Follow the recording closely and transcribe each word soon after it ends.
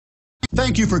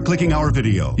Thank you for clicking our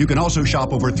video. You can also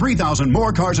shop over 3,000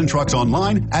 more cars and trucks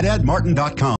online at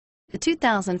edmartin.com. The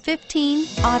 2015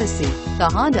 Odyssey. The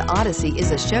Honda Odyssey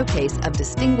is a showcase of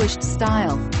distinguished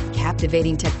style,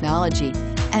 captivating technology,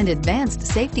 and advanced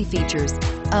safety features.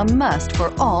 A must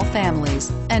for all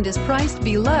families and is priced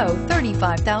below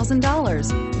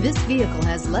 $35,000. This vehicle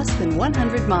has less than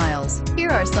 100 miles. Here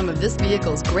are some of this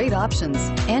vehicle's great options: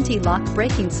 anti-lock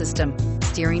braking system,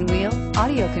 steering wheel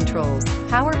audio controls,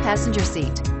 power passenger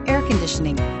seat, air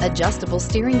conditioning, adjustable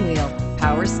steering wheel,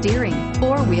 power steering,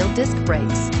 four-wheel disc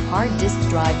brakes, hard disk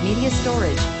drive media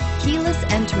storage, keyless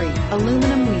entry,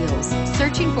 aluminum wheels.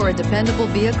 Searching for a dependable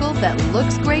vehicle that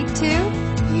looks great too?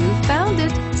 You found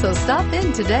it, so stop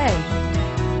in today.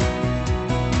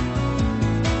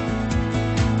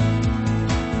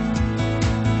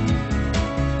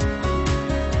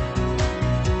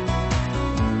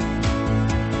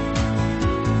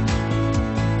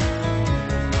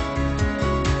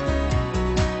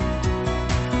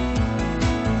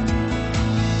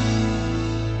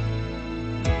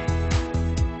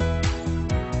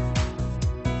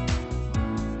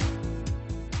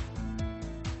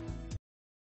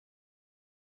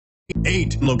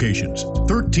 Eight locations,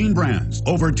 13 brands,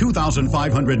 over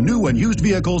 2,500 new and used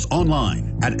vehicles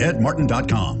online at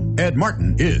edmartin.com. Ed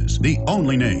Martin is the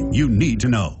only name you need to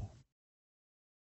know.